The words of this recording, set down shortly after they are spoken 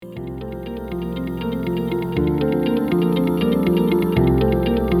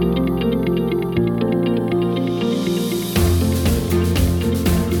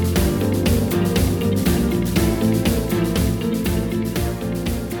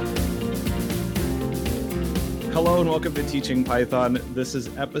Hello and welcome to Teaching Python. This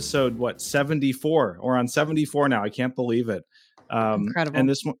is episode 74. We're on 74 now. I can't believe it. Incredible.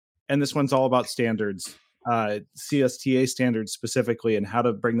 And this one's all about standards, CSTA standards specifically, and how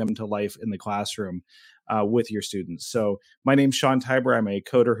to bring them to life in the classroom with your students. So my name's Sean Tiber. I'm a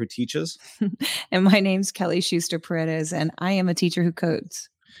coder who teaches. And my name's Kelly Schuster Paredes, and I am a teacher who codes.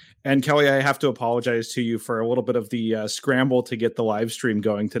 And Kelly, I have to apologize to you for a little bit of the scramble to get the live stream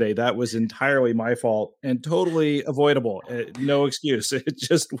going today. That was entirely my fault and totally avoidable. No excuse. It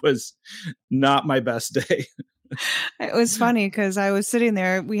just was not my best day. It was funny because I was sitting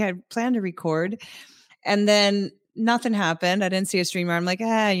there. We had planned to record, and then nothing happened. I didn't see a streamer. I'm like,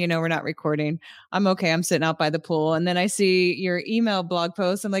 we're not recording. I'm okay. I'm sitting out by the pool. And then I see your email blog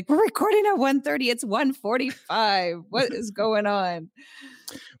post. I'm like, we're recording at 1:30. It's 1:45. What is going on?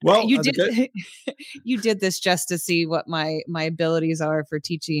 Well, you did this just to see what my abilities are for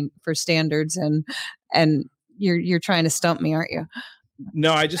teaching for standards, and you're trying to stump me, aren't you?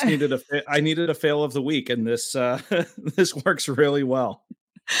 No, I just needed a fail of the week, and this this works really well.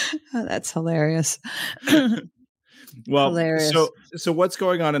 Oh, that's hilarious. Well, hilarious. So what's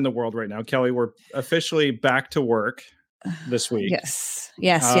going on in the world right now, Kelly? We're officially back to work this week.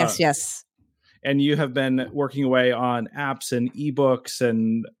 Yes. And you have been working away on apps and ebooks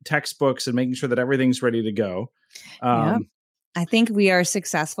and textbooks and making sure that everything's ready to go. Yeah. I think we are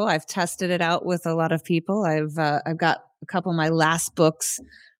successful. I've tested it out with a lot of people. I've got a couple of my last books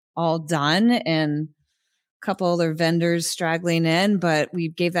all done and a couple other vendors straggling in, but we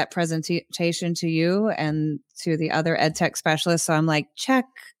gave that presentation to you and to the other ed tech specialists. So I'm like, check.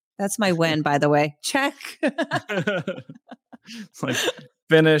 That's my win, by the way. Check. It's like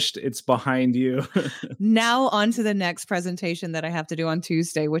finished. It's behind you. Now on to the next presentation that I have to do on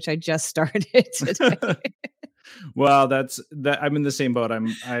Tuesday, which I just started today. Well, I'm in the same boat.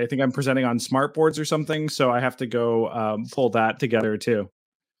 I think I'm presenting on smart boards or something, so I have to go pull that together too.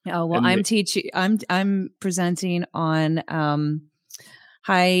 Oh well, I'm presenting on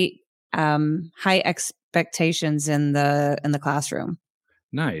high expectations in the classroom.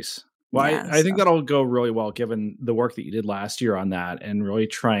 Nice. Well, yeah, I think that'll go really well given the work that you did last year on that and really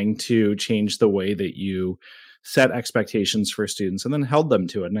trying to change the way that you set expectations for students and then held them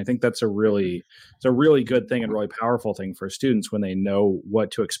to it. And I think that's a really good thing and really powerful thing for students when they know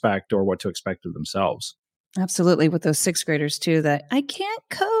what to expect or what to expect of themselves. Absolutely. With those sixth graders too, that I can't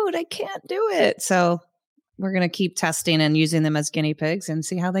code, I can't do it. So we're going to keep testing and using them as guinea pigs and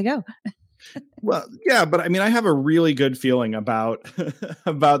see how they go. Well, yeah, but I mean, I have a really good feeling about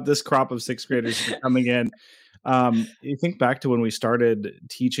this crop of sixth graders coming in. You think back to when we started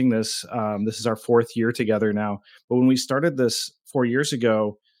teaching this. This is our fourth year together now. But when we started this 4 years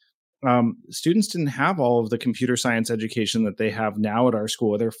ago, students didn't have all of the computer science education that they have now at our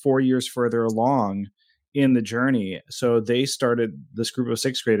school. They're 4 years further along in the journey. So they started this group of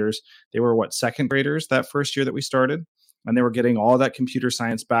sixth graders. They were second graders that first year that we started. And they were getting all that computer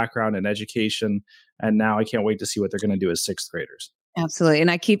science background and education. And now I can't wait to see what they're going to do as sixth graders. Absolutely. And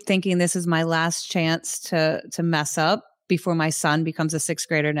I keep thinking this is my last chance to mess up before my son becomes a sixth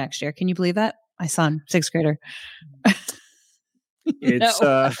grader next year. Can you believe that? My son, sixth grader.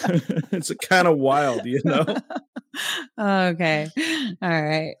 It's kind of wild, you know? Okay. All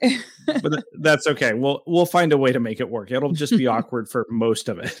right. But that's okay. We'll find a way to make it work. It'll just be awkward for most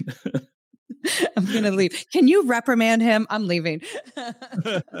of it. I'm going to leave. Can you reprimand him? I'm leaving.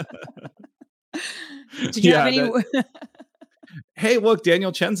 Did you have any? Hey, look,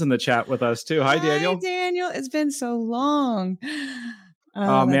 Daniel Chen's in the chat with us too. Hi, Daniel. Hi, Daniel. It's been so long.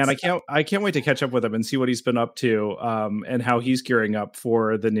 Oh man, I can't wait to catch up with him and see what he's been up to, and how he's gearing up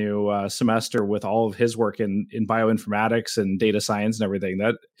for the new semester with all of his work in bioinformatics and data science and everything.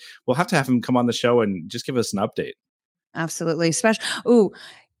 That we'll have to have him come on the show and just give us an update. Absolutely.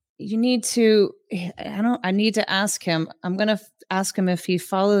 You need to, I need to ask him. I'm going to ask him if he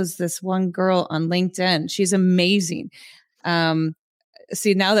follows this one girl on LinkedIn. She's amazing.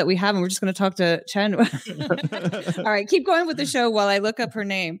 See, now that we have him, we're just going to talk to Chen. All right. Keep going with the show while I look up her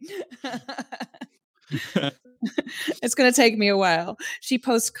name. It's going to take me a while. She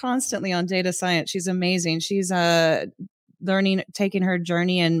posts constantly on data science. She's amazing. She's taking her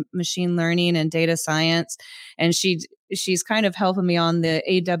journey in machine learning and data science. And she's kind of helping me on the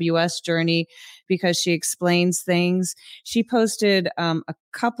AWS journey because she explains things. She posted a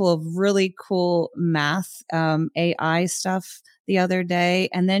couple of really cool math AI stuff the other day.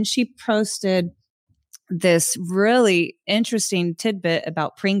 And then she posted this really interesting tidbit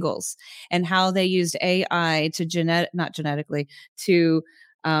about Pringles and how they used AI to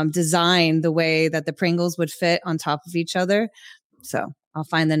design the way that the Pringles would fit on top of each other. So I'll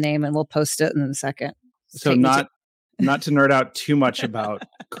find the name and we'll post it in a second. So not to nerd out too much about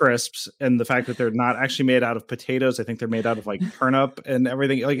crisps and the fact that they're not actually made out of potatoes. I think they're made out of like turnip and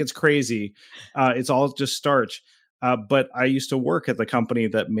everything. Like it's crazy. It's all just starch. But I used to work at the company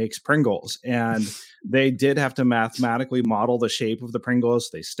that makes Pringles, and they did have to mathematically model the shape of the Pringles.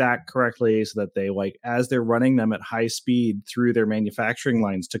 They stack correctly so that they, like, as they're running them at high speed through their manufacturing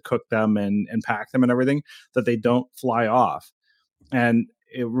lines to cook them and pack them and everything, that they don't fly off. And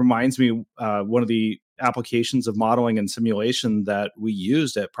it reminds me, one of the applications of modeling and simulation that we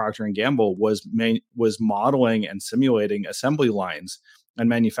used at Procter and Gamble was modeling and simulating assembly lines and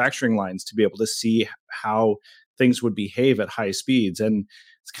manufacturing lines to be able to see how things would behave at high speeds. And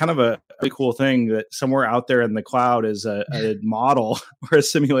it's kind of a really cool thing that somewhere out there in the cloud is a model or a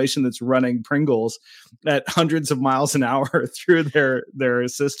simulation that's running Pringles at hundreds of miles an hour through their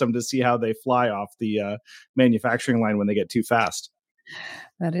system to see how they fly off the manufacturing line when they get too fast.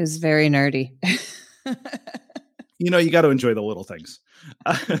 That is very nerdy. You got to enjoy the little things.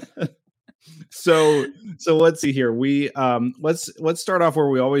 So let's see here. We let's start off where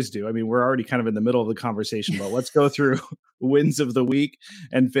we always do. I mean, we're already kind of in the middle of the conversation, but let's go through wins of the week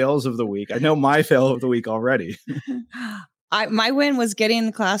and fails of the week. I know my fail of the week already. My win was getting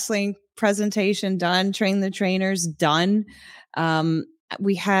the ClassLink presentation done, train the trainers done.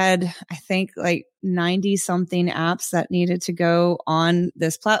 We had, I think, like 90 something apps that needed to go on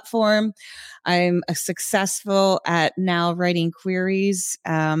this platform. I'm successful at now writing queries,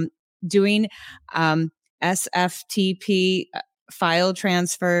 doing SFTP file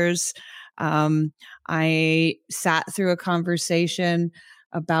transfers. I sat through a conversation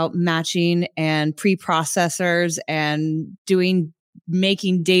about matching and preprocessors and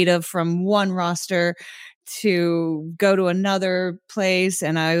making data from one roster to go to another place.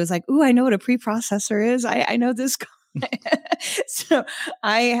 And I was like, ooh, I know what a preprocessor is. I know this guy. So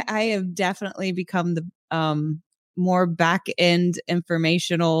I have definitely become the more back-end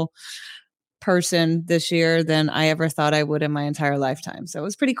informational person this year than I ever thought I would in my entire lifetime. So it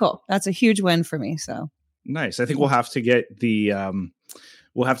was pretty cool. That's a huge win for me. So nice. I think we'll have to get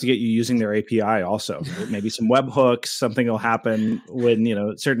we'll have to get you using their API also. Maybe some webhooks, something will happen when,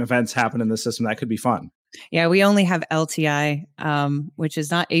 certain events happen in the system. That could be fun. Yeah, we only have LTI, which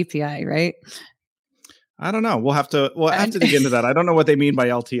is not API, right? I don't know. We'll have to dig into that. I don't know what they mean by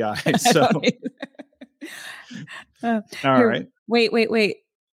LTI. So all right. Wait.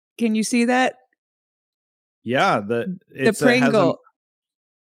 Can you see that? Yeah, the Pringle.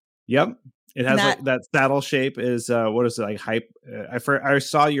 Yep. It has that saddle shape is what is it, like hype? I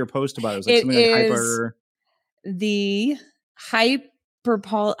saw your post about it. It was like something like hyper. The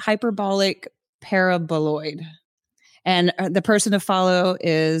hyperbolic paraboloid. And the person to follow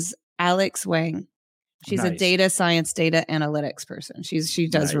is Alex Wang. She's a data science, data analytics person. She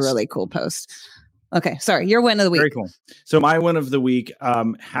does a really cool post. Okay, sorry, your win of the week. Very cool. So my win of the week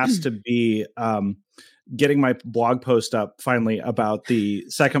has to be getting my blog post up finally about the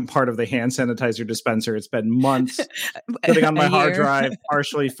second part of the hand sanitizer dispenser. It's been months sitting on my hard drive,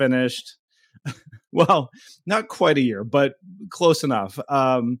 partially finished. Well, not quite a year, but close enough.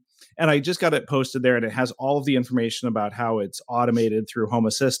 And I just got it posted there, and it has all of the information about how it's automated through Home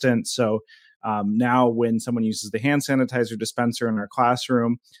Assistant. So now when someone uses the hand sanitizer dispenser in our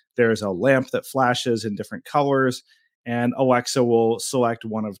classroom, there's a lamp that flashes in different colors, and Alexa will select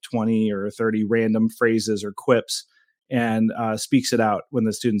one of 20 or 30 random phrases or quips and speaks it out when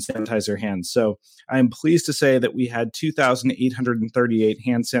the students sanitize their hands. So I'm pleased to say that we had 2,838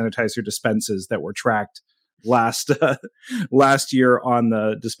 hand sanitizer dispenses that were tracked last year on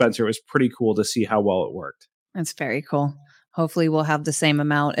the dispenser. It was pretty cool to see how well it worked. That's very cool. Hopefully we'll have the same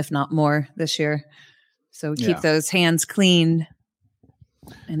amount, if not more, this year. So keep those hands clean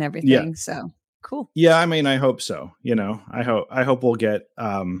and everything. Yeah. So cool. Yeah, I mean, I hope so. I hope we'll get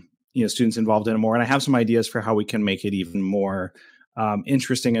students involved in it more. And I have some ideas for how we can make it even more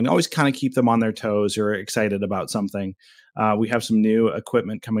interesting and always kind of keep them on their toes or excited about something. We have some new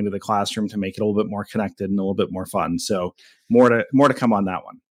equipment coming to the classroom to make it a little bit more connected and a little bit more fun. So more to come on that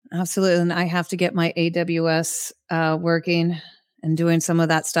one. Absolutely. And I have to get my AWS working and doing some of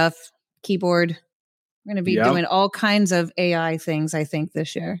that stuff. Keyboard. We're going to be doing all kinds of AI things, I think,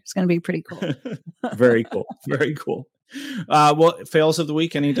 this year. It's going to be pretty cool. Very cool. Very cool. Well, fails of the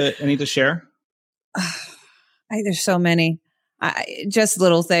week. Any to share? There's so many. Just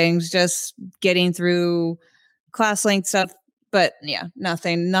little things, just getting through ClassLink stuff. But yeah,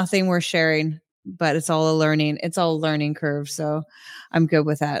 nothing worth sharing. But it's all a learning curve. So I'm good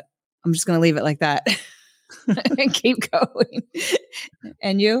with that. I'm just going to leave it like that and keep going.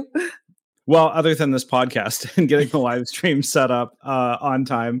 And you? Well, other than this podcast and getting the live stream set up on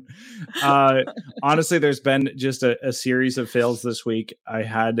time, uh, honestly, there's been just a series of fails this week. I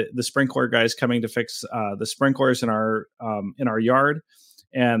had the sprinkler guys coming to fix the sprinklers in our yard,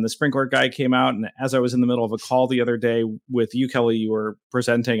 and the sprinkler guy came out. And as I was in the middle of a call the other day with you, Kelly, you were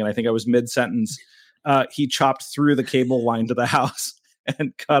presenting, and I think I was mid sentence. He chopped through the cable line to the house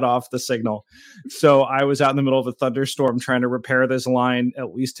and cut off the signal. So I was out in the middle of a thunderstorm trying to repair this line,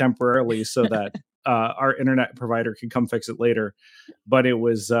 at least temporarily, so that our internet provider could come fix it later. But it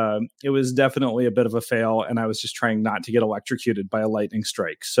was definitely a bit of a fail, and I was just trying not to get electrocuted by a lightning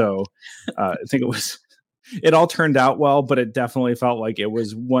strike. So I think it all turned out well, but it definitely felt like it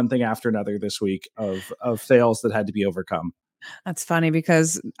was one thing after another this week of fails that had to be overcome. That's funny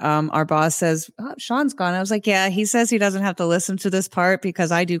because our boss says, oh, Sean's gone. I was like, yeah, he says he doesn't have to listen to this part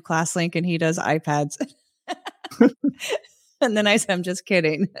because I do ClassLink and he does iPads. And then I said, I'm just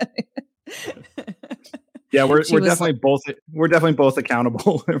kidding. Yeah, we're definitely both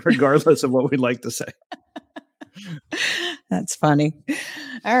accountable, regardless of what we'd like to say. That's funny.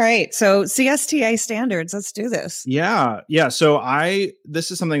 All right. So CSTA standards, let's do this. Yeah. So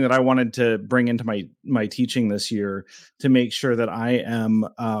this is something that I wanted to bring into my teaching this year to make sure that I am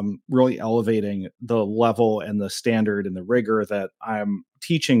really elevating the level and the standard and the rigor that I'm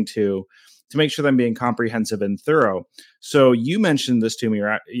teaching to make sure that I'm being comprehensive and thorough. So you mentioned this to me,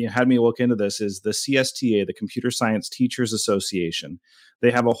 or you had me look into this, is the CSTA, the Computer Science Teachers Association.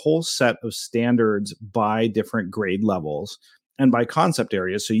 They have a whole set of standards by different grade levels and by concept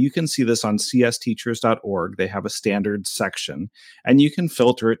areas. So you can see this on csteachers.org. They have a standards section, and you can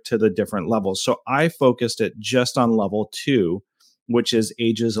filter it to the different levels. So I focused it just on level 2, which is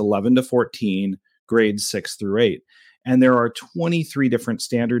ages 11 to 14, grades 6 through 8. And there are 23 different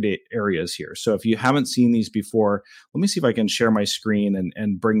standard areas here. So if you haven't seen these before, let me see if I can share my screen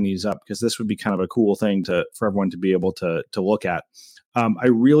and bring these up, because this would be kind of a cool thing for everyone to be able to look at. I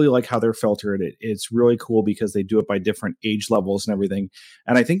really like how they're filtered. It's really cool because they do it by different age levels and everything.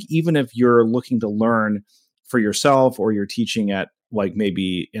 And I think even if you're looking to learn for yourself, or you're teaching at like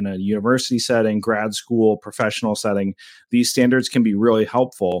maybe in a university setting, grad school, professional setting, these standards can be really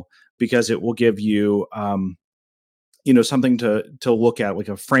helpful because it will give you something to look at, like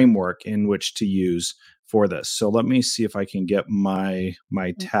a framework in which to use for this. So let me see if I can get my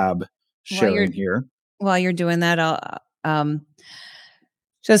tab sharing here. While you're doing that, I'll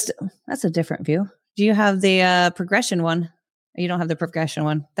that's a different view. Do you have the progression one? You don't have the progression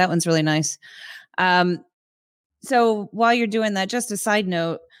one. That one's really nice. So while you're doing that, just a side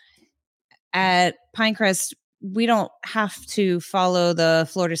note, at Pinecrest, we don't have to follow the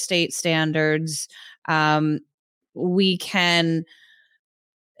Florida State standards. We can,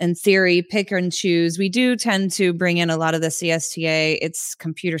 in theory, pick and choose. We do tend to bring in a lot of the CSTA. It's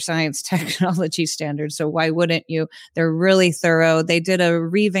computer science technology standards. So why wouldn't you? They're really thorough. They did a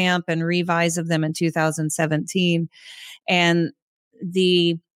revamp and revise of them in 2017. And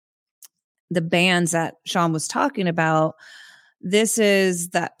the bands that Sean was talking about, this is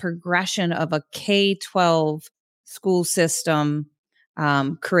that progression of a K-12 school system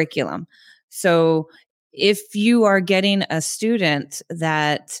curriculum. So if you are getting a student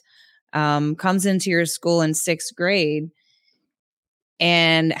that comes into your school in 6th grade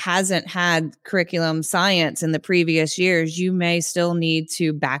and hasn't had curriculum science in the previous years, you may still need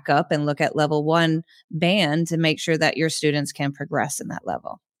to back up and look at level 1 band to make sure that your students can progress in that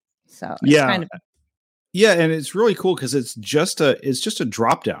level. So it's yeah, and it's really cool because it's just a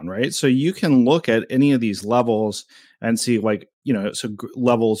drop down, right? So you can look at any of these levels and see, like, so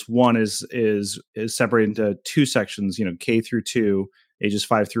levels 1 is separated into 2 sections, K through 2, ages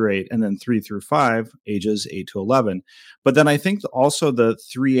 5 through 8, and then 3 through 5, ages 8 to 11. But then I think also the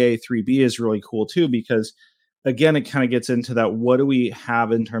 3A, 3B is really cool too, because again, it kind of gets into that, what do we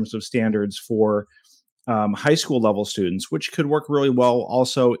have in terms of standards for high school level students, which could work really well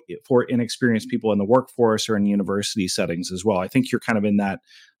also for inexperienced people in the workforce or in university settings as well. I think you're kind of in that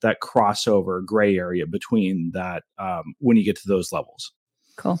crossover gray area between that when you get to those levels.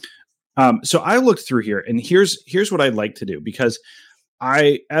 Cool. So I looked through here, and here's what I'd like to do, because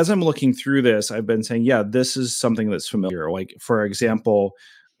as I'm looking through this, I've been saying, yeah, this is something that's familiar. Like, for example,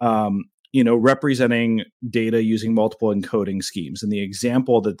 representing data using multiple encoding schemes. And the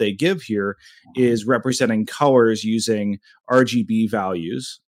example that they give here is representing colors using RGB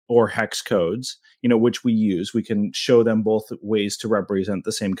values or hex codes, which we use. We can show them both ways to represent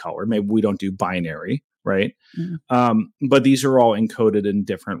the same color. Maybe we don't do binary, right? Mm-hmm. But these are all encoded in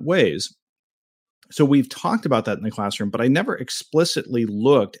different ways. So we've talked about that in the classroom, but I never explicitly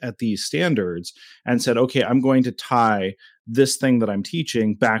looked at these standards and said, okay, I'm going to tie this thing that I'm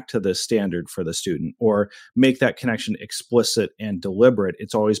teaching back to this standard for the student, or make that connection explicit and deliberate.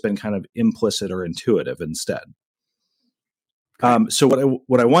 It's always been kind of implicit or intuitive instead. So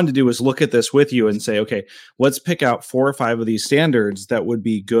what I wanted to do is look at this with you and say, okay, let's pick out 4 or 5 of these standards that would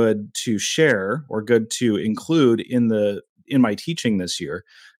be good to share or good to include in my teaching this year,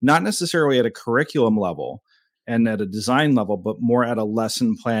 not necessarily at a curriculum level and at a design level, but more at a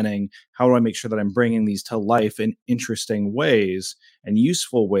lesson planning. How do I make sure that I'm bringing these to life in interesting ways and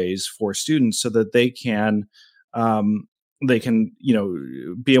useful ways for students so that they can,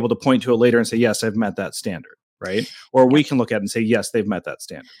 be able to point to it later and say, yes, I've met that standard. Right? Or we can look at it and say, yes, they've met that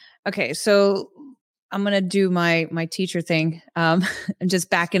standard. Okay. So I'm going to do my teacher thing. I'm just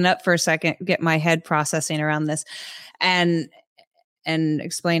backing up for a second, get my head processing around this and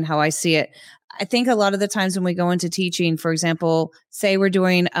explain how I see it. I think a lot of the times when we go into teaching, for example, say we're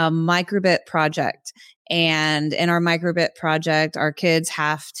doing a microbit project, and in our microbit project, our kids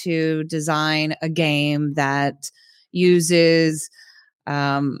have to design a game that uses,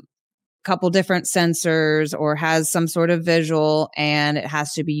 couple different sensors or has some sort of visual, and it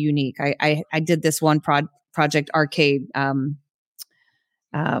has to be unique. I did this one project arcade,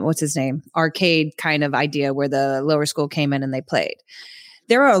 what's his name? Arcade kind of idea where the lower school came in and they played.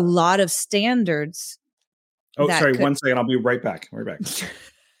 There are a lot of standards. Oh, sorry. 1 second. I'll be right back. This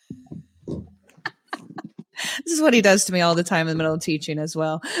is what he does to me all the time in the middle of teaching as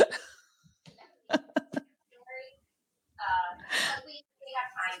well.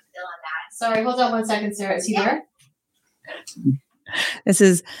 Sorry, hold on 1 second, Sarah. Is he there? This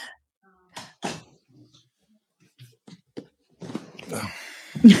is.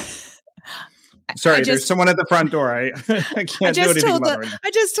 Sorry, there's someone at the front door. I can't do anything about it right now.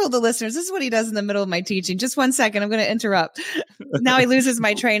 I just told the listeners, this is what he does in the middle of my teaching. Just 1 second, I'm going to interrupt. Now he loses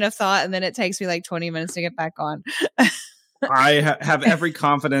my train of thought, and then it takes me like 20 minutes to get back on. I have every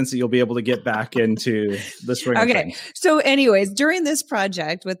confidence that you'll be able to get back into the swing of things. So anyways, during this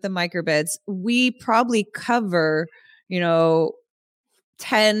project with the microbits, we probably cover, 10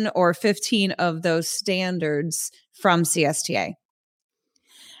 or 15 of those standards from CSTA.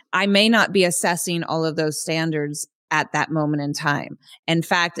 I may not be assessing all of those standards at that moment in time. In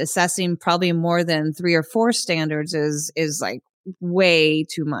fact, assessing probably more than 3 or 4 standards is like way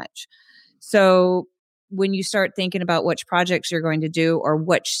too much. So when you start thinking about which projects you're going to do or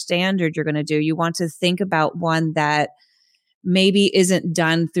which standard you're going to do, you want to think about one that maybe isn't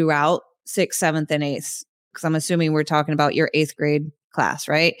done throughout 6th, 7th, and 8th. Because I'm assuming we're talking about your 8th grade class,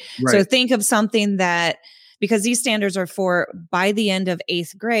 right? So think of something that, because these standards are for by the end of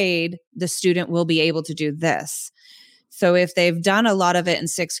 8th grade, the student will be able to do this. So if they've done a lot of it in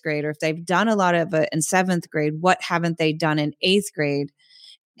 6th grade, or if they've done a lot of it in 7th grade, what haven't they done in 8th grade?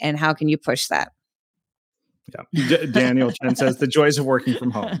 And how can you push that? Yeah. Daniel Chen says the joys of working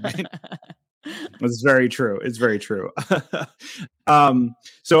from home. Right? It's very true. It's very true.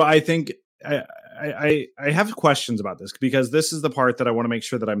 So I think I have questions about this, because this is the part that I want to make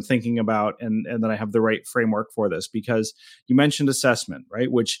sure that I'm thinking about and that I have the right framework for this, because you mentioned assessment, right?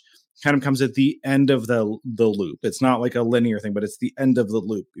 Which kind of comes at the end of the loop. It's not like a linear thing, but it's the end of the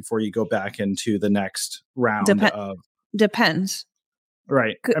loop before you go back into the next round Depends.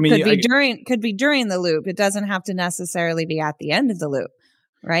 Right. Could be during the loop. It doesn't have to necessarily be at the end of the loop,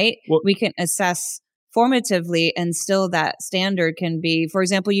 right? Well, we can assess formatively, and still that standard can be, for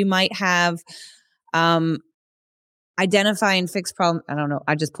example, you might have identify and fix problems. I don't know.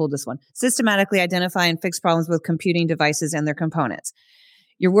 I just pulled this one. Systematically identify and fix problems with computing devices and their components.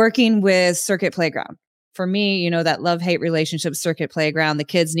 You're working with Circuit Playground. For me, that love-hate relationship Circuit Playground, the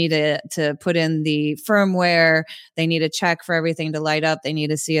kids need to put in the firmware. They need to check for everything to light up. They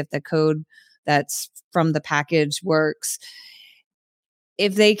need to see if the code that's from the package works.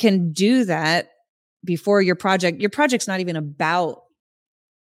 If they can do that before your project's not even about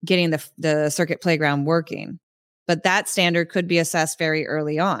getting the Circuit Playground working, but that standard could be assessed very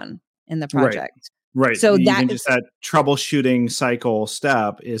early on in the project. Right. So that troubleshooting cycle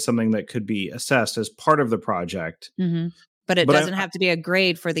step is something that could be assessed as part of the project. Mm-hmm. But it doesn't have to be a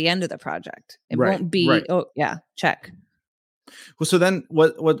grade for the end of the project. It won't be, check. Well, so then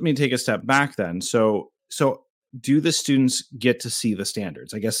let me take a step back then. So do the students get to see the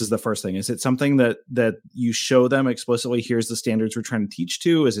standards? I guess is the first thing. Is it something that you show them explicitly? Here's the standards we're trying to teach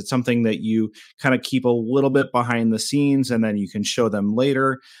to. Is it something that you kind of keep a little bit behind the scenes and then you can show them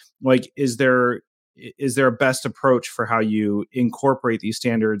later? Like, is there a best approach for how you incorporate these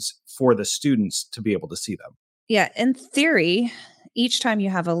standards for the students to be able to see them? Yeah. In theory, each time you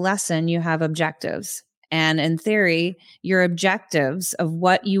have a lesson, you have objectives. And in theory, your objectives of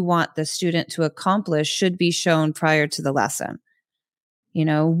what you want the student to accomplish should be shown prior to the lesson.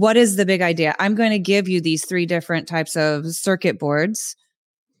 What is the big idea? I'm going to give you these 3 different types of circuit boards,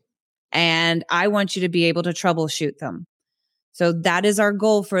 and I want you to be able to troubleshoot them. So that is our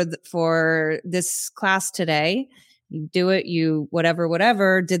goal for this class today. You do it,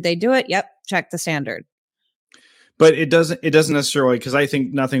 whatever. Did they do it? Yep. Check the standard. But it doesn't necessarily, because I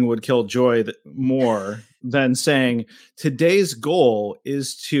think nothing would kill joy more than saying today's goal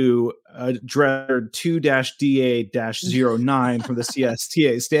is to address 2-DA-09 from the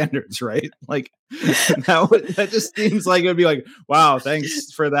CSTA standards, right? Like that just seems like it would be like, wow,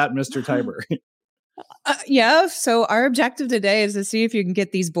 thanks for that, Mr. Tiber. Yeah. So our objective today is to see if you can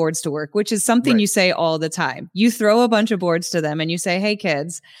get these boards to work, which is something you say all the time. You throw a bunch of boards to them and you say, hey,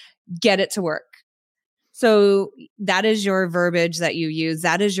 kids, get it to work. So that is your verbiage that you use.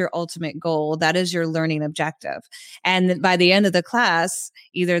 That is your ultimate goal. That is your learning objective. And by the end of the class,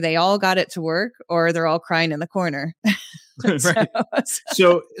 either they all got it to work or they're all crying in the corner. Right.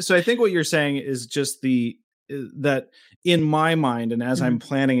 So I think what you're saying is just that in my mind, and as I'm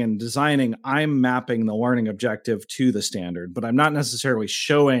planning and designing, I'm mapping the learning objective to the standard, but I'm not necessarily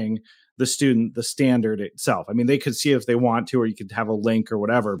showing the student the standard itself. I mean, they could see it if they want to, or you could have a link or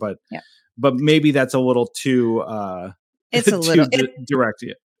whatever, but maybe that's a little too it's a little direct.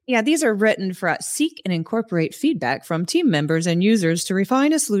 Yeah, these are written for us. Seek and incorporate feedback from team members and users to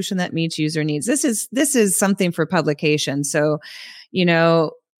refine a solution that meets user needs. This is something for publication. So,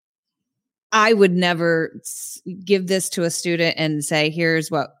 I would never give this to a student and say, here's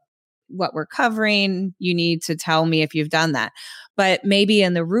what we're covering. You need to tell me if you've done that. But maybe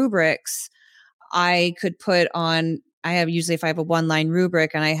in the rubrics, I could put on, if I have a 1-line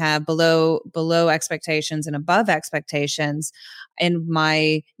rubric and I have below expectations and above expectations, in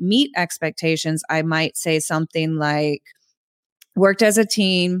my meet expectations, I might say something like, worked as a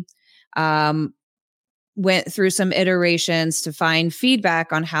team, went through some iterations to find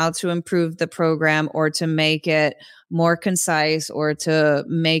feedback on how to improve the program or to make it more concise or to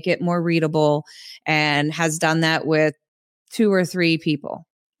make it more readable, and has done that with 2 or 3 people.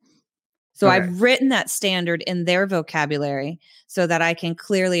 So I've written that standard in their vocabulary so that I can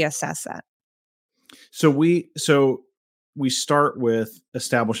clearly assess that. So we start with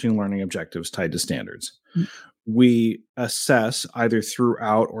establishing learning objectives tied to standards. Mm-hmm. We assess either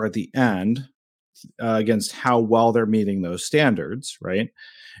throughout or at the end against how well they're meeting those standards, right?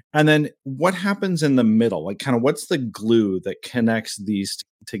 And then what happens in the middle? Like, kind of what's the glue that connects these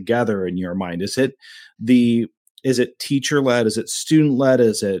together in your mind? Is it teacher-led? Is it student-led?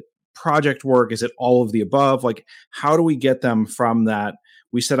 Is it project work? Is it all of the above? Like, how do we get them from that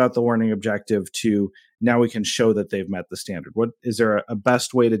we set out the learning objective to now we can show that they've met the standard? What is there a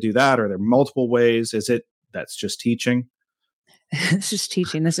best way to do that? Are there multiple ways? Is it that's just teaching? It's just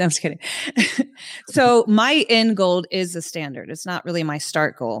teaching. I'm just kidding. So my end goal is the standard. It's not really my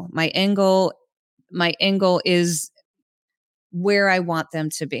start goal. My end goal is where I want them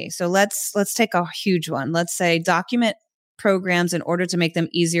to be. So let's take a huge one. Let's say document programs in order to make them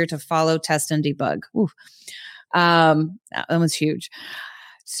easier to follow, test, and debug. Ooh. That was huge.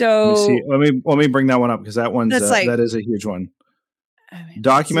 So let me bring that one up, because that one's that is a huge one.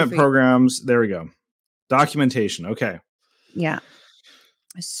 Document programs. There we go. Documentation. Okay. Yeah.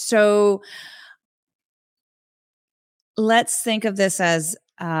 So let's think of this as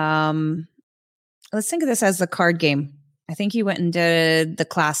the card game. I think you went and did the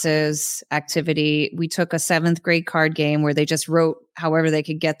classes activity. We took a 7th grade card game where they just wrote however they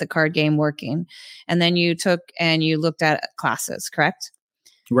could get the card game working. And then you took and you looked at classes, correct?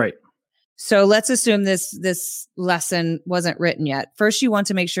 Right. So let's assume this lesson wasn't written yet. First, you want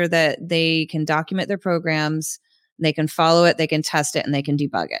to make sure that they can document their programs, they can follow it, they can test it, and they can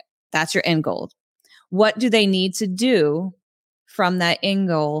debug it. That's your end goal. What do they need to do from that end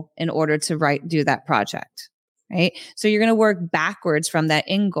goal in order to do that project? Right? So you're going to work backwards from that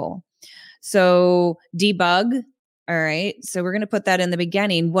end goal. So debug. All right. So we're going to put that in the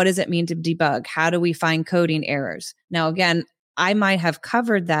beginning. What does it mean to debug? How do we find coding errors? Now, again, I might have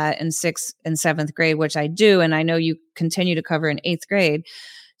covered that in 6th and 7th grade, which I do. And I know you continue to cover in 8th grade.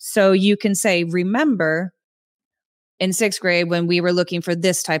 So you can say, remember in 6th grade when we were looking for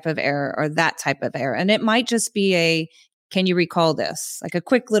this type of error or that type of error. And it might just be can you recall this? Like a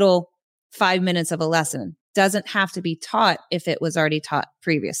quick little 5 minutes of a lesson. Doesn't have to be taught if it was already taught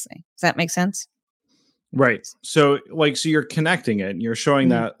previously. Does that make sense? Right. So you're connecting it and you're showing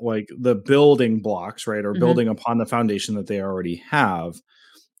that the building blocks, right, or building upon the foundation that they already have.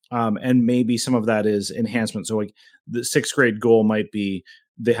 And maybe some of that is enhancement. So the 6th grade goal might be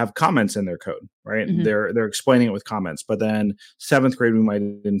they have comments in their code, right? Mhm. They're explaining it with comments. But then 7th grade, we might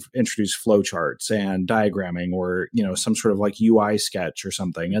introduce flowcharts and diagramming, or some sort of like UI sketch or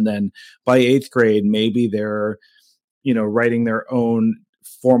something. And then by 8th grade, maybe they're writing their own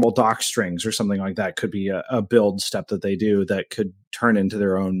formal doc strings or something like that. Could be a build step that they do that could turn into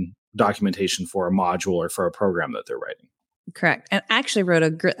their own documentation for a module or for a program that they're writing. Correct. And I actually wrote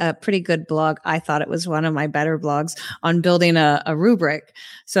a pretty good blog. I thought it was one of my better blogs on building a rubric.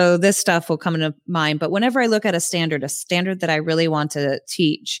 So this stuff will come into mind. But whenever I look at a standard that I really want to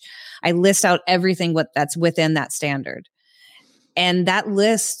teach, I list out everything that's within that standard. And that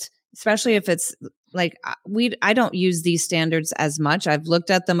list, especially if it's like I don't use these standards as much. I've looked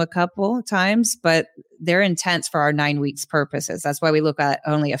at them a couple times, but they're intense for our 9 weeks purposes. That's why we look at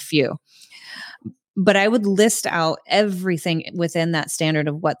only a few. But I would list out everything within that standard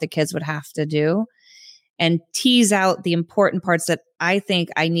of what the kids would have to do and tease out the important parts that I think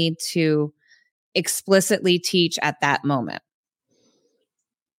I need to explicitly teach at that moment.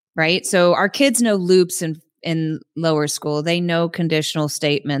 Right? So our kids know loops in lower school. They know conditional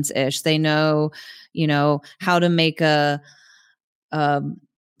statements-ish. They know, how to make a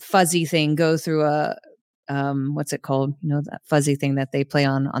fuzzy thing go through a what's it called? That fuzzy thing that they play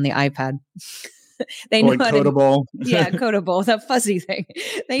on the iPad. They know how Codable. Codable, that fuzzy thing.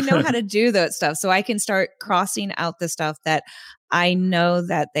 They know how to do that stuff. So I can start crossing out the stuff that I know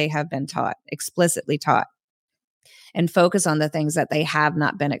that they have been taught, explicitly taught, and focus on the things that they have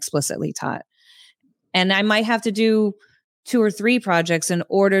not been explicitly taught. And I might have to do 2 or 3 projects in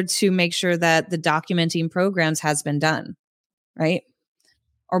order to make sure that the documenting programs has been done, right?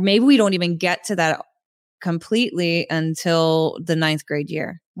 Or maybe we don't even get to that completely until the 9th grade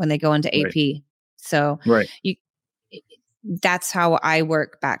year when they go into AP. Right. So right. That's how I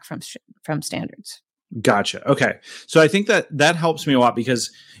work back from standards. Gotcha. Okay. So I think that helps me a lot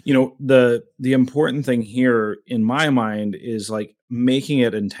because, the important thing here in my mind is like making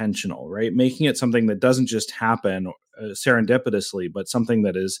it intentional, right? Making it something that doesn't just happen serendipitously, but something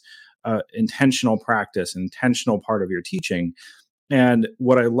that is intentional practice, intentional part of your teaching. And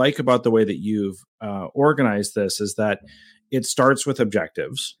what I like about the way that you've organized this is that it starts with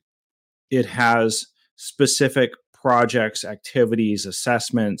objectives. It has specific projects, activities,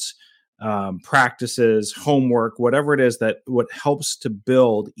 assessments, practices, homework, whatever it is what helps to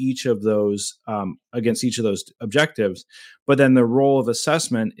build each of those against each of those objectives. But then the role of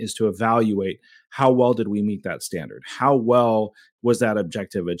assessment is to evaluate how well did we meet that standard? How well was that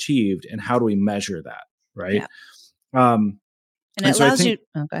objective achieved? And how do we measure that? Right. Yeah. And it allows you.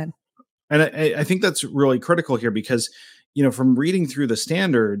 Oh, go ahead. And I think that's really critical here because, from reading through the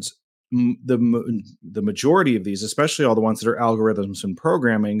standards, the majority of these, especially all the ones that are algorithms and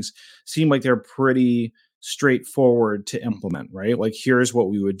programmings, seem like they're pretty straightforward to implement, right? Like, here's what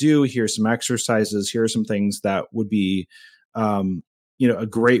we would do. Here's some exercises. Here are some things that would be, a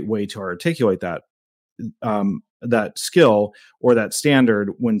great way to articulate that skill or that standard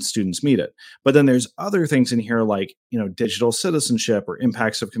when students meet it. But then there's other things in here like, digital citizenship or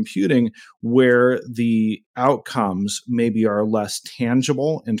impacts of computing, where the outcomes maybe are less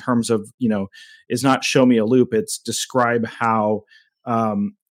tangible in terms of, it's not show me a loop. It's describe how, how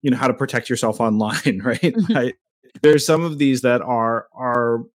to protect yourself online, right? Mm-hmm. There's some of these that are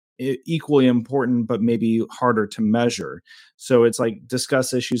equally important, but maybe harder to measure. So it's like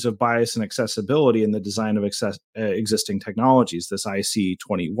discuss issues of bias and accessibility in the design of existing technologies, this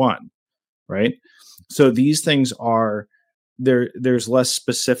IC21, right? So these things are, there's less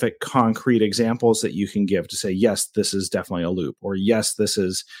specific concrete examples that you can give to say, yes, this is definitely a loop, or yes, this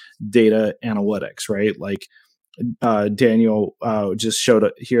is data analytics, right? Like Daniel just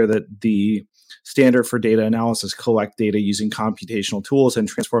showed here that the standard for data analysis collect data using computational tools and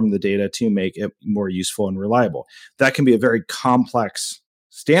transform the data to make it more useful and reliable. That can be a very complex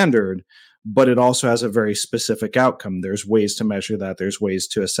standard, but it also has a very specific outcome. There's ways to measure that. There's ways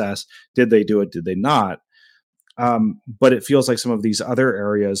to assess, did they do it? Did they not? But it feels like some of these other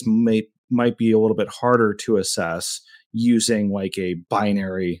areas might be a little bit harder to assess using like a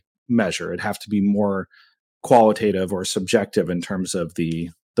binary measure. It'd have to be more qualitative or subjective in terms of the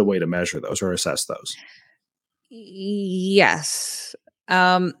way to measure those or assess those. Yes.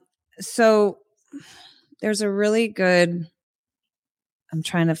 So there's a really good, I'm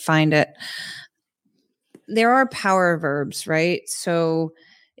trying to find it. There are power verbs, right? So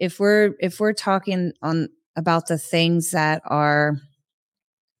if we're talking about the things that are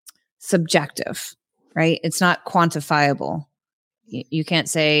subjective, right? It's not quantifiable. You can't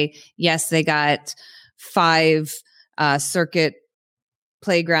say, yes, they got 5 circuit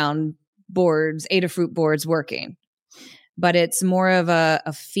playground boards, Adafruit boards working. but it's more of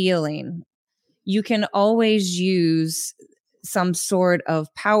a feeling. You can always use some sort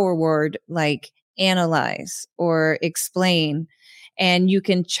of power word like analyze or explain, and you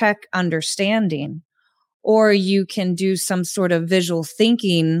can check understanding, or you can do some sort of visual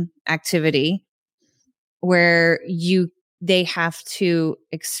thinking activity where they have to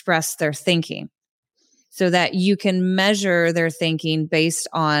express their thinking so that you can measure their thinking based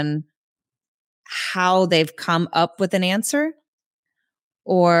on how they've come up with an answer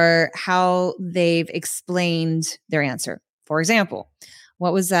or how they've explained their answer. For example,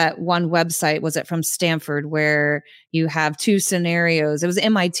 what was that one website? Was it from Stanford where you have two scenarios? It was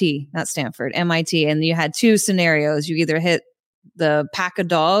MIT, not Stanford, MIT. And you had two scenarios. You either hit the pack of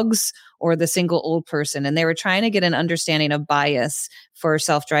dogs or the single old person. And they were trying to get an understanding of bias for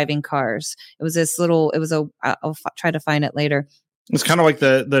self-driving cars. It was I'll try to find it later. It's kind of like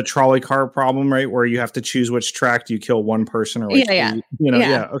the trolley car problem, right? Where you have to choose which track do you kill one person or like three,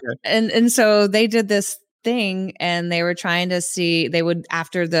 okay. And so they did this thing, and they were trying to see. They would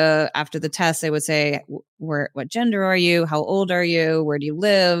after the test, they would say, what gender are you? How old are you? Where do you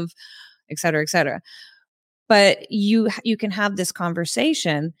live? Et cetera, et cetera. But you can have this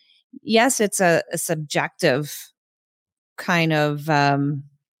conversation. Yes, it's a subjective kind of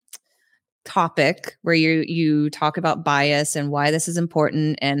topic where you talk about bias and why this is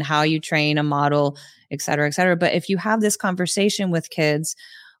important and how you train a model, et cetera, et cetera. But if you have this conversation with kids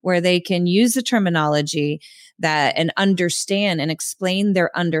where they can use the terminology and understand and explain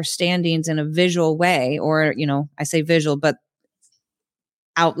their understandings in a visual way, or, I say visual, but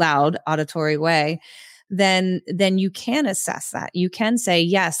out loud, auditory way, then you can assess that. You can say,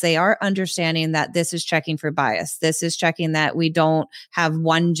 yes, they are understanding that this is checking for bias. This is checking that we don't have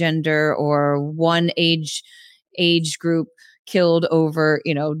one gender or one age group killed over,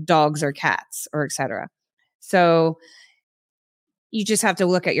 dogs or cats or et cetera. So you just have to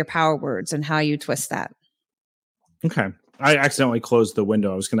look at your power words and how you twist that. Okay. I accidentally closed the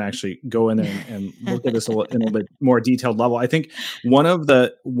window. I was going to actually go in there and look at this in a little bit more detailed level. I think one of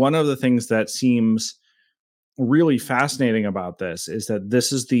the things that seems really fascinating about this is that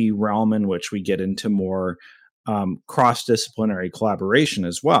this is the realm in which we get into more cross-disciplinary collaboration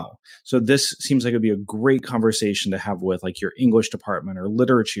as well. So this seems like it'd be a great conversation to have with like your English department or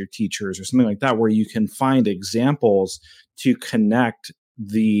literature teachers or something like that, where you can find examples to connect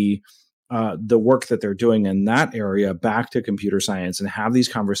the work that they're doing in that area back to computer science and have these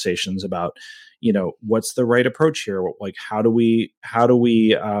conversations about, what's the right approach here? Like, how do we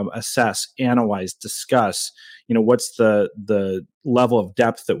assess, analyze, discuss, what's the level of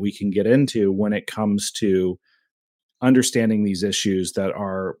depth that we can get into when it comes to understanding these issues that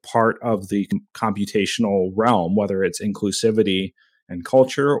are part of the computational realm, whether it's inclusivity and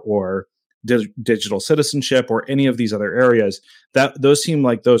culture or digital citizenship or any of these other areas. That those seem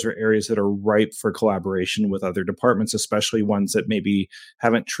like those are areas that are ripe for collaboration with other departments, especially ones that maybe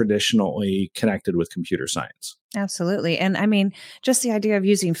haven't traditionally connected with computer science. Absolutely. And I mean, just the idea of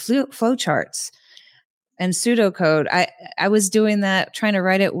using flowcharts and pseudocode. I was doing that, trying to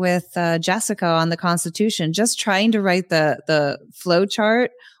write it with Jessica on the Constitution, just trying to write the flowchart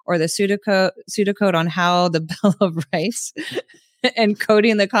or the pseudocode on how the Bill of Rights and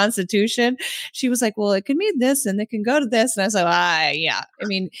coding the Constitution. She was like, well, it can mean this and it can go to this. And I was like, yeah. I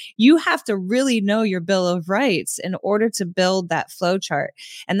mean, you have to really know your Bill of Rights in order to build that flow chart.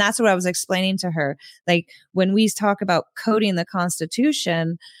 And that's what I was explaining to her. Like when we talk about coding the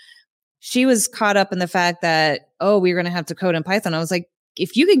Constitution, she was caught up in the fact that, we're going to have to code in Python. I was like,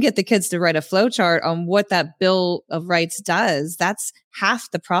 if you can get the kids to write a flow chart on what that Bill of Rights does, that's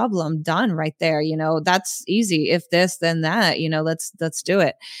half the problem done right there. That's easy. If this, then that, let's do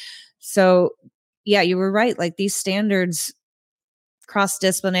it. So yeah, you were right. Like these standards,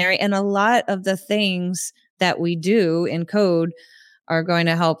 cross-disciplinary, and a lot of the things that we do in code are going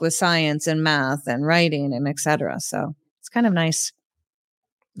to help with science and math and writing and et cetera. So it's kind of nice.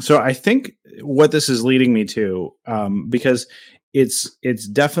 So I think what this is leading me to, because it's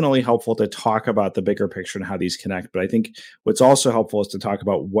definitely helpful to talk about the bigger picture and how these connect. But I think what's also helpful is to talk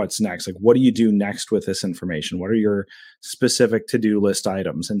about what's next. Like, what do you do next with this information? What are your specific to-do list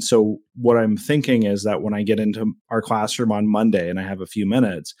items? And so what I'm thinking is that when I get into our classroom on Monday and I have a few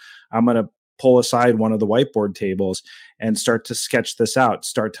minutes, I'm going to pull aside one of the whiteboard tables and start to sketch this out,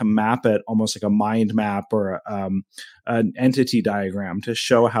 start to map it almost like a mind map or an entity diagram to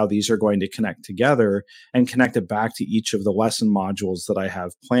show how these are going to connect together and connect it back to each of the lesson modules that I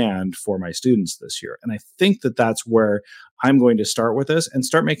have planned for my students this year. And I think that that's where I'm going to start with this and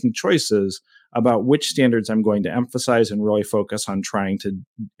start making choices about which standards I'm going to emphasize and really focus on trying to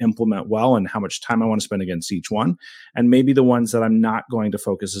implement well, and how much time I want to spend against each one. And maybe the ones that I'm not going to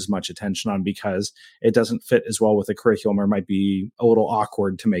focus as much attention on because it doesn't fit as well with the curriculum or might be a little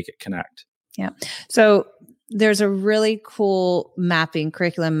awkward to make it connect. Yeah. So there's a really cool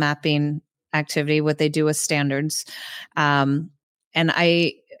curriculum mapping activity, what they do with standards. And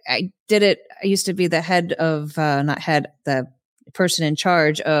I did it. I used to be the the person in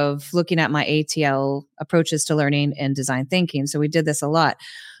charge of looking at my ATL, approaches to learning and design thinking. So we did this a lot.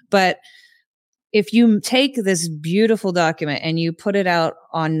 But if you take this beautiful document and you put it out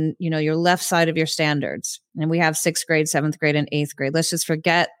on, your left side of your standards, and we have 6th grade, 7th grade, and 8th grade, let's just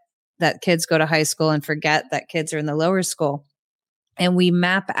forget that kids go to high school and forget that kids are in the lower school. And we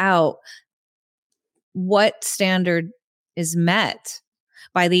map out what standard is met.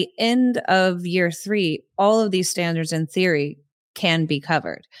 By the end of year 3, all of these standards in theory can be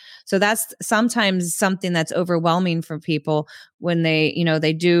covered. So that's sometimes something that's overwhelming for people when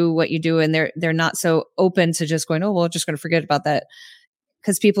they do what you do and they're not so open to just going, oh, well, just going to forget about that.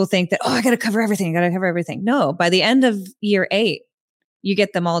 Because people think that, I got to cover everything. No, by the end of year 8, you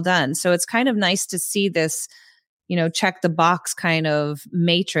get them all done. So it's kind of nice to see this, check the box kind of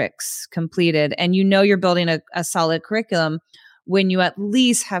matrix completed. And you're building a solid curriculum when you at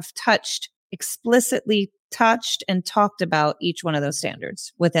least have explicitly touched and talked about each one of those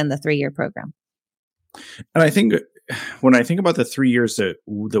standards within the 3-year program. And I think when I think about the 3 years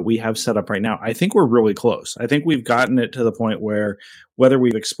that we have set up right now, I think we're really close. I think we've gotten it to the point where, whether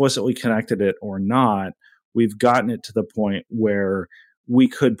we've explicitly connected it or not, we've gotten it to the point where we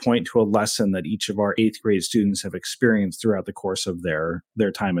could point to a lesson that each of our 8th grade students have experienced throughout the course of their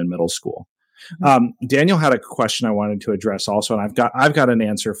time in middle school. Daniel had a question I wanted to address also, and I've got an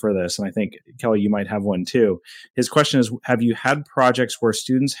answer for this, and I think, Kelly, you might have one too. His question is, have you had projects where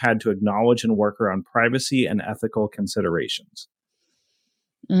students had to acknowledge and work around privacy and ethical considerations?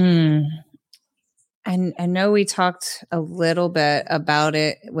 And I know we talked a little bit about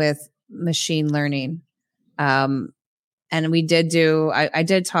it with machine learning. And we did I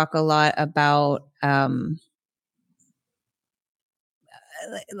did talk a lot about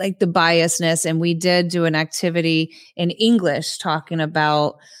like the biasness, and we did do an activity in English talking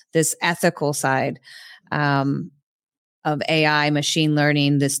about this ethical side of AI, machine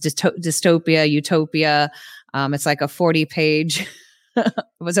learning, this dystopia, utopia. It's like a 40-page it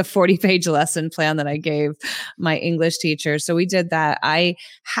was a 40-page lesson plan that I gave my English teacher. So we did that. I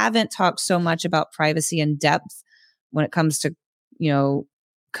haven't talked so much about privacy in depth when it comes to,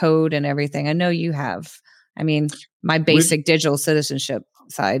 code and everything. I know you have. I mean, my basic digital citizenship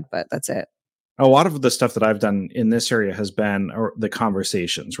side, but that's it. A lot of the stuff that I've done in this area has been the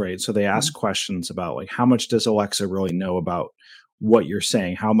conversations, right? So they ask questions about, like, how much does Alexa really know about what you're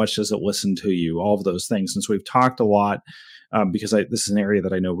saying? How much does it listen to you? All of those things. And so we've talked a lot, because this is an area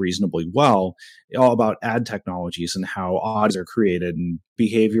that I know reasonably well, all about ad technologies and how ads are created and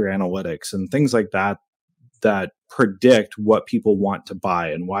behavior analytics and things like that predict what people want to buy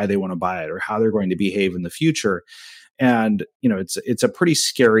and why they want to buy it or how they're going to behave in the future. And, it's a pretty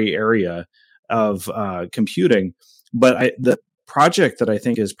scary area of computing. But the project that I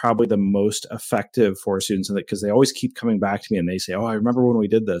think is probably the most effective for students, because they always keep coming back to me and they say, I remember when we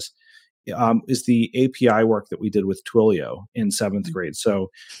did this, is the API work that we did with Twilio in 7th grade. So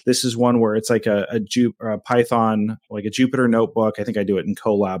this is one where it's like a Python, like a Jupyter notebook. I think I do it in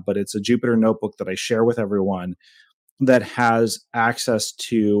Colab, but it's a Jupyter notebook that I share with everyone that has access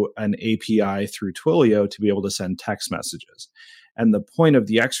to an API through Twilio to be able to send text messages. And the point of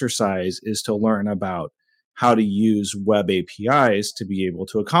the exercise is to learn about how to use web APIs to be able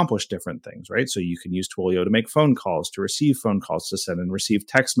to accomplish different things, right? So you can use Twilio to make phone calls, to receive phone calls, to send and receive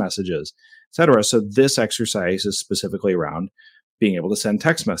text messages, et cetera. So this exercise is specifically around being able to send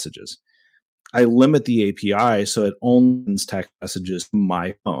text messages. I limit the API so it only sends text messages to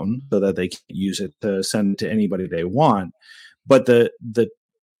my phone so that they can use it to send to anybody they want. But the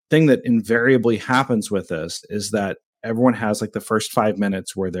thing that invariably happens with this is that everyone has like the first 5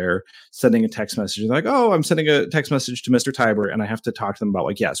 minutes where they're sending a text message. They're like, I'm sending a text message to Mr. Tiber. And I have to talk to them about,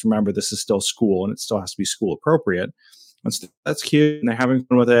 like, yes, remember, this is still school and it still has to be school appropriate. That's cute. And they're having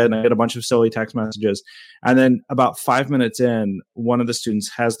fun with it. And I get a bunch of silly text messages. And then about 5 minutes in, one of the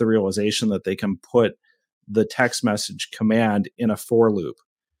students has the realization that they can put the text message command in a for loop.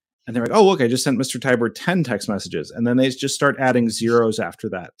 And they're like, look, I just sent Mr. Tiber 10 text messages. And then they just start adding zeros after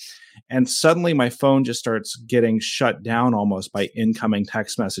that. And suddenly my phone just starts getting shut down almost by incoming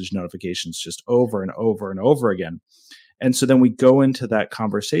text message notifications just over and over and over again. And so then we go into that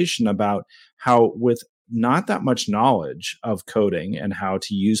conversation about how, with not that much knowledge of coding and how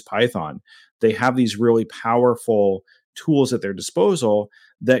to use Python. They have these really powerful tools at their disposal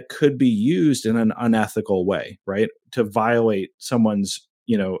that could be used in an unethical way, right? To violate someone's,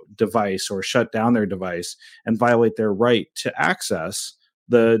 device or shut down their device and violate their right to access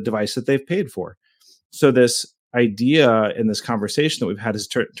the device that they've paid for. So this idea in this conversation that we've had has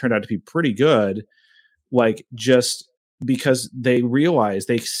turned out to be pretty good, like just because they realize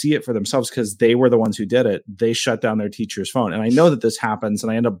they see it for themselves because they were the ones who did it. They shut down their teacher's phone. And I know that this happens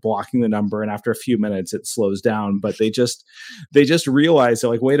and I end up blocking the number. And after a few minutes, it slows down, but they just realize they're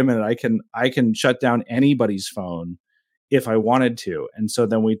like, wait a minute, I can shut down anybody's phone if I wanted to. And so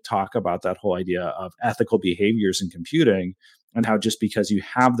then we talk about that whole idea of ethical behaviors in computing and how just because you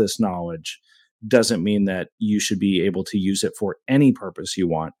have this knowledge doesn't mean that you should be able to use it for any purpose you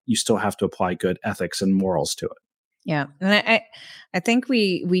want. You still have to apply good ethics and morals to it. Yeah. And I think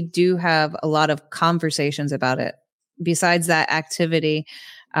we do have a lot of conversations about it. Besides that activity,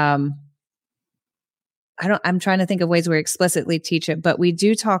 I'm trying to think of ways where we explicitly teach it, but we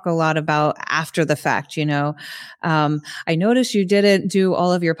do talk a lot about after the fact, I noticed you didn't do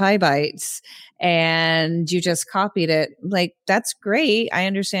all of your PyBites and you just copied it. Like, that's great. I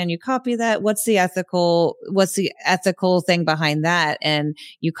understand you copy that. What's the ethical thing behind that? And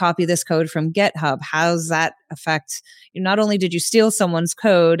you copy this code from GitHub. How does that affect you? Not only did you steal someone's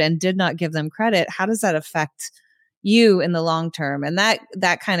code and did not give them credit, how does that affect you in the long term? And that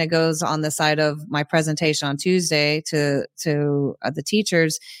kind of goes on the side of my presentation on Tuesday to the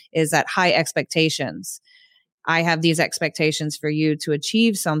teachers, is that high expectations. I have these expectations for you to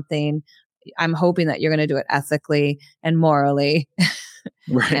achieve something. I'm hoping that you're going to do it ethically and morally,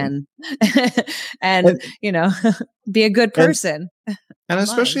 right? and be a good person. And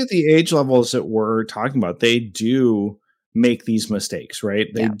especially at the age levels that we're talking about, they do make these mistakes, right?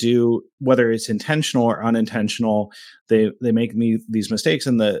 They do, whether it's intentional or unintentional, they make these mistakes.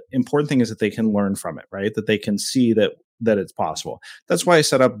 And the important thing is that they can learn from it, right? That they can see that it's possible. That's why I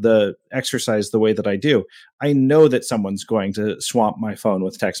set up the exercise the way that I do. I know that someone's going to swamp my phone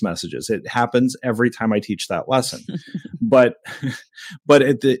with text messages. It happens every time I teach that lesson. but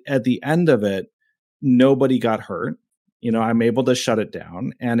at the end of it, nobody got hurt. I'm able to shut it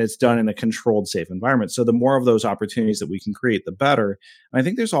down, and it's done in a controlled, safe environment. So the more of those opportunities that we can create, the better. And I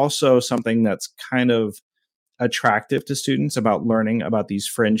think there's also something that's kind of attractive to students about learning about these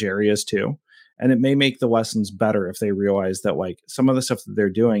fringe areas too. And it may make the lessons better if they realize that like some of the stuff that they're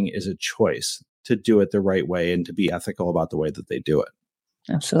doing is a choice to do it the right way and to be ethical about the way that they do it.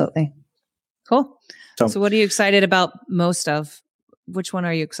 Absolutely. Cool. So what are you excited about most of? Which one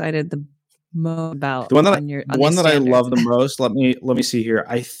are you excited the most about? The one that I love the most, let me see here.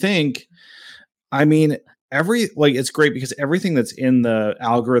 It's great because everything that's in the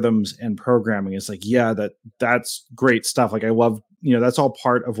algorithms and programming is like, that's great stuff. Like I love, that's all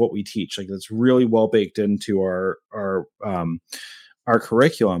part of what we teach. Like that's really well baked into our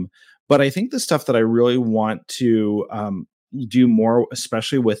curriculum. But I think the stuff that I really want to do more,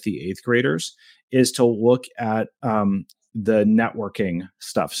 especially with the 8th graders, is to look at the networking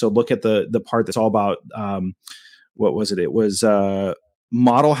stuff. So look at the part that's all about what was it? It was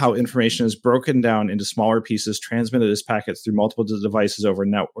model how information is broken down into smaller pieces, transmitted as packets through multiple devices over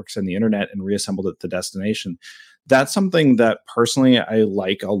networks and the internet, and reassembled at the destination. That's something that personally I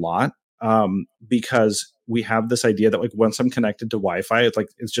like a lot, because we have this idea that like once I'm connected to Wi-Fi,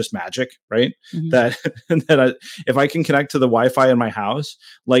 it's just magic, right? Mm-hmm. If I can connect to the Wi-Fi in my house,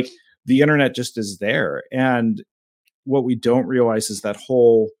 like the internet just is there. And what we don't realize is that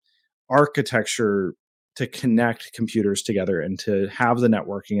whole architecture to connect computers together and to have the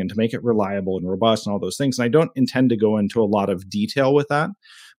networking and to make it reliable and robust and all those things. And I don't intend to go into a lot of detail with that,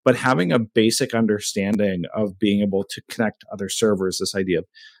 but having a basic understanding of being able to connect other servers, this idea of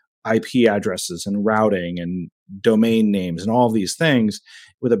IP addresses and routing and domain names and all of these things,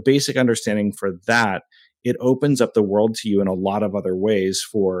 with a basic understanding for that, it opens up the world to you in a lot of other ways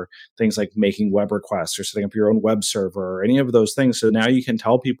for things like making web requests or setting up your own web server or any of those things. So now you can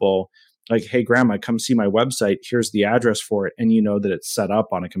tell people like, hey, grandma, come see my website. Here's the address for it. And you know that it's set up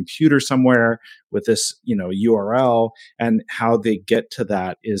on a computer somewhere with this, URL, and how they get to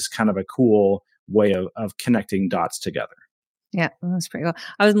that is kind of a cool way of connecting dots together. Yeah, that's pretty cool.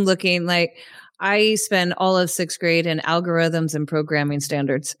 I was looking, like, I spend all of 6th grade in algorithms and programming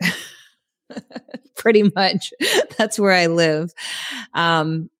standards. Pretty much. That's where I live.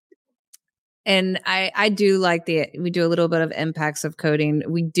 And I do like we do a little bit of impacts of coding.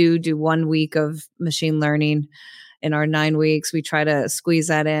 We do 1 week of machine learning in our 9 weeks. We try to squeeze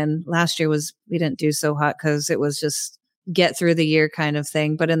that in. Last year we didn't do so hot because it was just get through the year kind of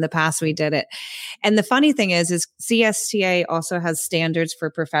thing. But in the past we did it. And the funny thing is CSTA also has standards for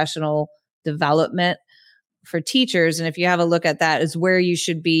professional development for teachers. And if you have a look at that, is where you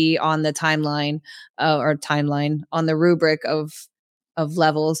should be on the timeline on the rubric of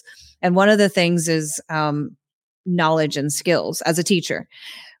levels. And one of the things is knowledge and skills as a teacher.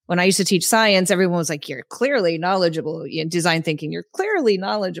 When I used to teach science, everyone was like, you're clearly knowledgeable. In design thinking, you're clearly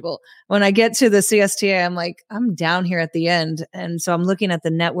knowledgeable. When I get to the CSTA, I'm like, I'm down here at the end. And so I'm looking at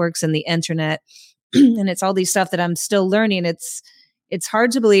the networks and the internet, and it's all these stuff that I'm still learning. It's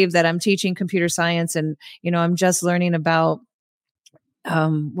hard to believe that I'm teaching computer science and, I'm just learning about,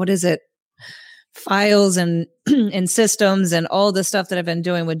 files and and systems and all the stuff that I've been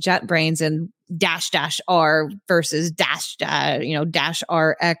doing with JetBrains and --R versus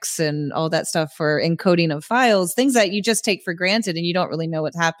 -RX and all that stuff for encoding of files, things that you just take for granted and you don't really know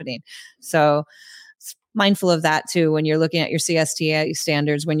what's happening. So mindful of that too, when you're looking at your CSTA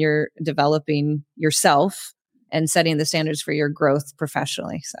standards, when you're developing yourself and setting the standards for your growth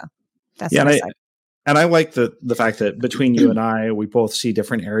professionally. So that's my side. And I like the fact that between you and I, we both see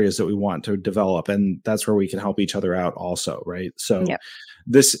different areas that we want to develop, and that's where we can help each other out also, right? So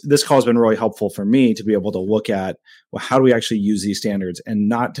this call has been really helpful for me to be able to look at, well, how do we actually use these standards, and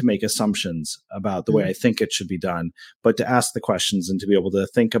not to make assumptions about the way I think it should be done, but to ask the questions and to be able to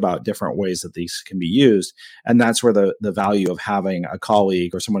think about different ways that these can be used. And that's where the value of having a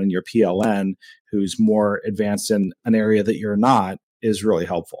colleague or someone in your PLN who's more advanced in an area that you're not is really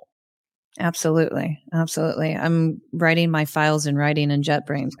helpful. Absolutely. I'm writing my files and writing in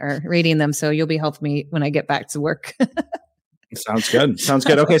JetBrains or reading them. So you'll be helping me when I get back to work. Sounds good.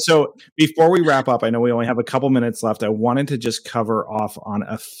 Okay. So before we wrap up, I know we only have a couple minutes left. I wanted to just cover off on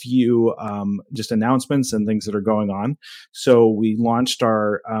a few just announcements and things that are going on. So we launched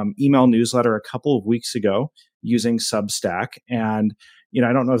our email newsletter a couple of weeks ago using Substack. And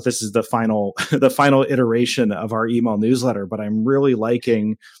I don't know if this is the final iteration of our email newsletter, but I'm really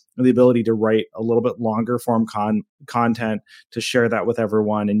liking the ability to write a little bit longer form content to share that with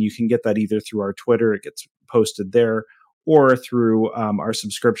everyone. And you can get that either through our Twitter, it gets posted there, or through our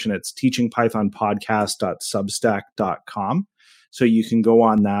subscription. It's teachingpythonpodcast.substack.com. So you can go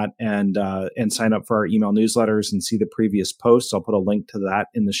on that and sign up for our email newsletters and see the previous posts. I'll put a link to that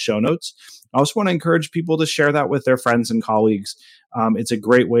in the show notes. I also want to encourage people to share that with their friends and colleagues. It's a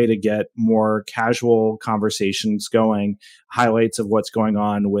great way to get more casual conversations going, highlights of what's going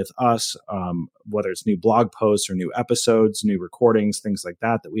on with us, whether it's new blog posts or new episodes, new recordings, things like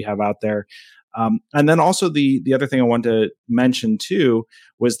that we have out there. And then also the other thing I wanted to mention too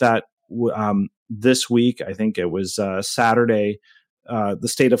was that this week, I think it was Saturday, the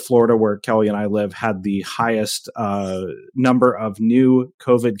state of Florida, where Kelly and I live, had the highest number of new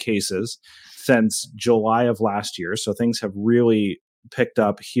COVID cases since July of last year. So things have really picked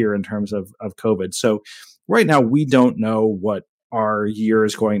up here in terms of COVID. So right now, we don't know what our year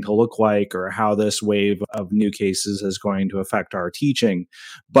is going to look like or how this wave of new cases is going to affect our teaching.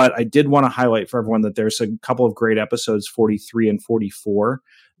 But I did want to highlight for everyone that there's a couple of great episodes, 43 and 44,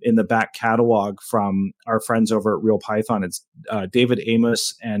 in the back catalog from our friends over at Real Python. It's David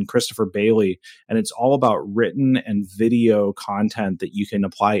Amos and Christopher Bailey, and it's all about written and video content that you can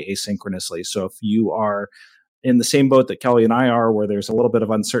apply asynchronously. So if you are in the same boat that Kelly and I are, where there's a little bit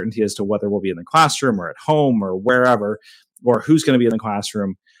of uncertainty as to whether we'll be in the classroom or at home or wherever, or who's going to be in the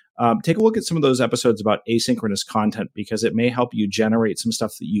classroom, take a look at some of those episodes about asynchronous content, because it may help you generate some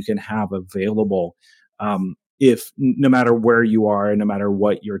stuff that you can have available if no matter where you are and no matter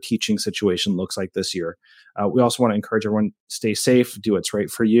what your teaching situation looks like this year. We also want to encourage everyone, stay safe, do what's right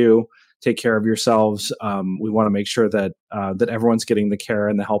for you, take care of yourselves. We want to make sure that that everyone's getting the care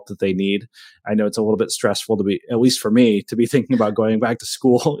and the help that they need. I know it's a little bit stressful to be, at least for me, to be thinking about going back to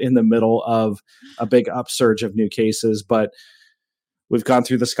school in the middle of a big upsurge of new cases, but we've gone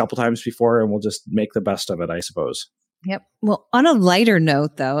through this a couple times before, and we'll just make the best of it, I suppose. Yep. Well, on a lighter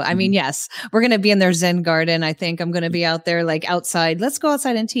note, though, I mean, yes, we're going to be in their Zen garden. I think I'm going to be out there, like outside. Let's go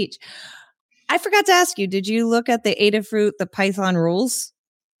outside and teach. I forgot to ask you, did you look at the Adafruit, the Python rules?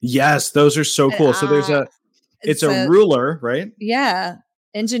 Yes, those are so cool. So there's it's a ruler, right? Yeah.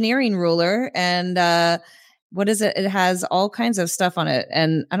 Engineering ruler. And what is it? It has all kinds of stuff on it.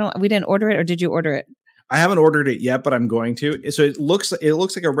 And we didn't order it, or did you order it? I haven't ordered it yet, but I'm going to. So it looks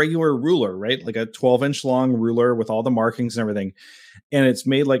like a regular ruler, right? Like a 12-inch long ruler with all the markings and everything. And it's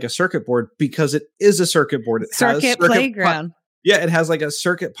made like a circuit board because it is a circuit board. It Circuit Playground. It has like a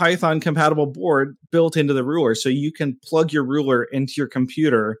Circuit Python compatible board built into the ruler. So you can plug your ruler into your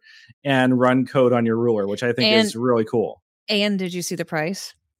computer and run code on your ruler, which I think is really cool. And did you see the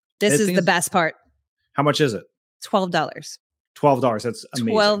price? This is the best part. How much is it? $12. $12. That's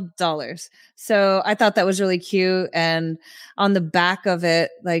amazing. $12. So I thought that was really cute. And on the back of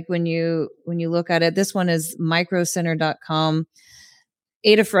it, like when you look at it, this one is microcenter.com.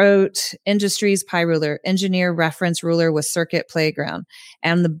 Adafruit Industries Pi Ruler, engineer reference ruler with circuit playground.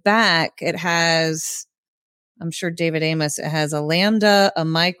 And the back, it has, I'm sure David Amos, it has a Lambda, a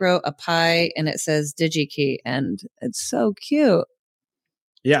Micro, a Pi, and it says DigiKey. And it's so cute.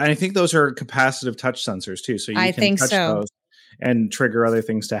 Yeah, and I think those are capacitive touch sensors too. So you can touch those and trigger other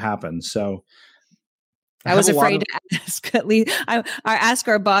things to happen. So I was afraid to ask. At least I ask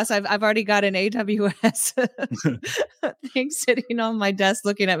our boss. I've already got an AWS thing sitting on my desk,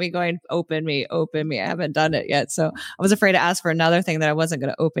 looking at me, going, "Open me, open me." I haven't done it yet, so I was afraid to ask for another thing that I wasn't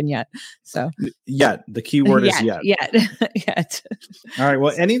going to open yet. So yet, the key word is yet. Yet. All right.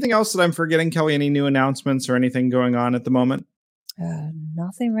 Well, anything else that I'm forgetting, Kelly? Any new announcements or anything going on at the moment?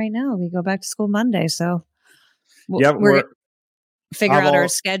 Nothing right now. We go back to school Monday, so we're figure out our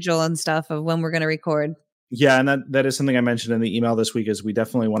schedule and stuff of when we're going to record. Yeah, and that is something I mentioned in the email this week, is we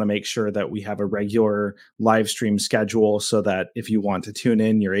definitely want to make sure that we have a regular live stream schedule so that if you want to tune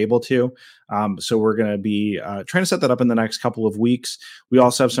in, you're able to. So we're going to be trying to set that up in the next couple of weeks. We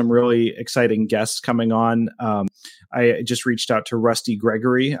also have some really exciting guests coming on. I just reached out to Rusty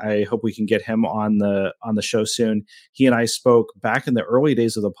Gregory. I hope we can get him on the show soon. He and I spoke back in the early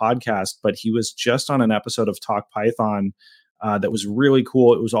days of the podcast, but he was just on an episode of Talk Python that was really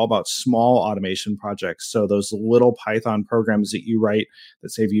cool. It was all about small automation projects. So those little Python programs that you write that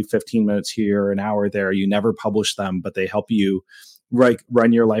save you 15 minutes here, an hour there, you never publish them, but they help you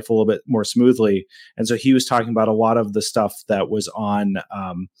run your life a little bit more smoothly. And so he was talking about a lot of the stuff that was on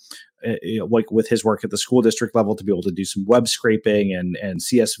like with his work at the school district level, to be able to do some web scraping and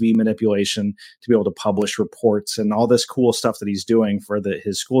CSV manipulation, to be able to publish reports and all this cool stuff that he's doing for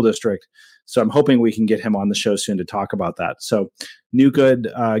his school district. So I'm hoping we can get him on the show soon to talk about that. So new good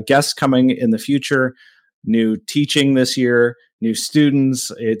guests coming in the future, new teaching this year, new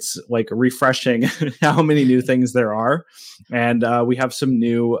students. It's like refreshing how many new things there are. And we have some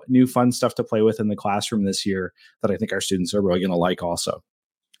new fun stuff to play with in the classroom this year that I think our students are really going to like also.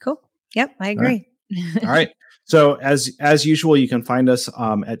 Cool. Yep, I agree. All right. So as usual, you can find us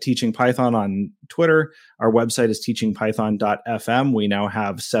at Teaching Python on Twitter. Our website is teachingpython.fm. We now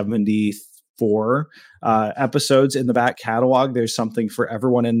have 74 episodes in the back catalog. There's something for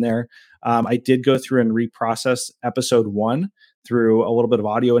everyone in there. I did go through and reprocess episode 1 through a little bit of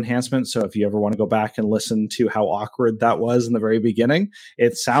audio enhancement. So if you ever want to go back and listen to how awkward that was in the very beginning,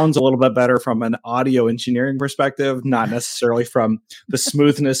 it sounds a little bit better from an audio engineering perspective, not necessarily from the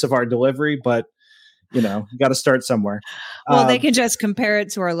smoothness of our delivery, but you got to start somewhere. Well, they can just compare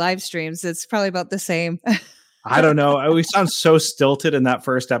it to our live streams. It's probably about the same. I don't know. We sound so stilted in that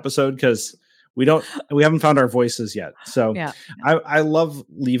first episode because we haven't found our voices yet. So yeah. I love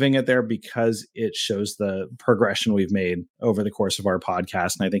leaving it there because it shows the progression we've made over the course of our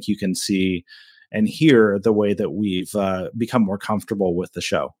podcast. And I think you can see and hear the way that we've become more comfortable with the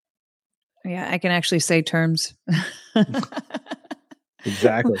show. Yeah, I can actually say terms.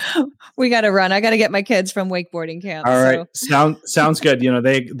 Exactly. We got to run. I got to get my kids from wakeboarding camp. All right. Sounds good.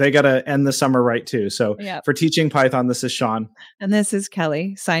 They got to end the summer right too. So for Teaching Python, this is Sean. And this is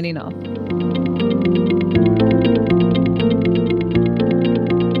Kelly signing off.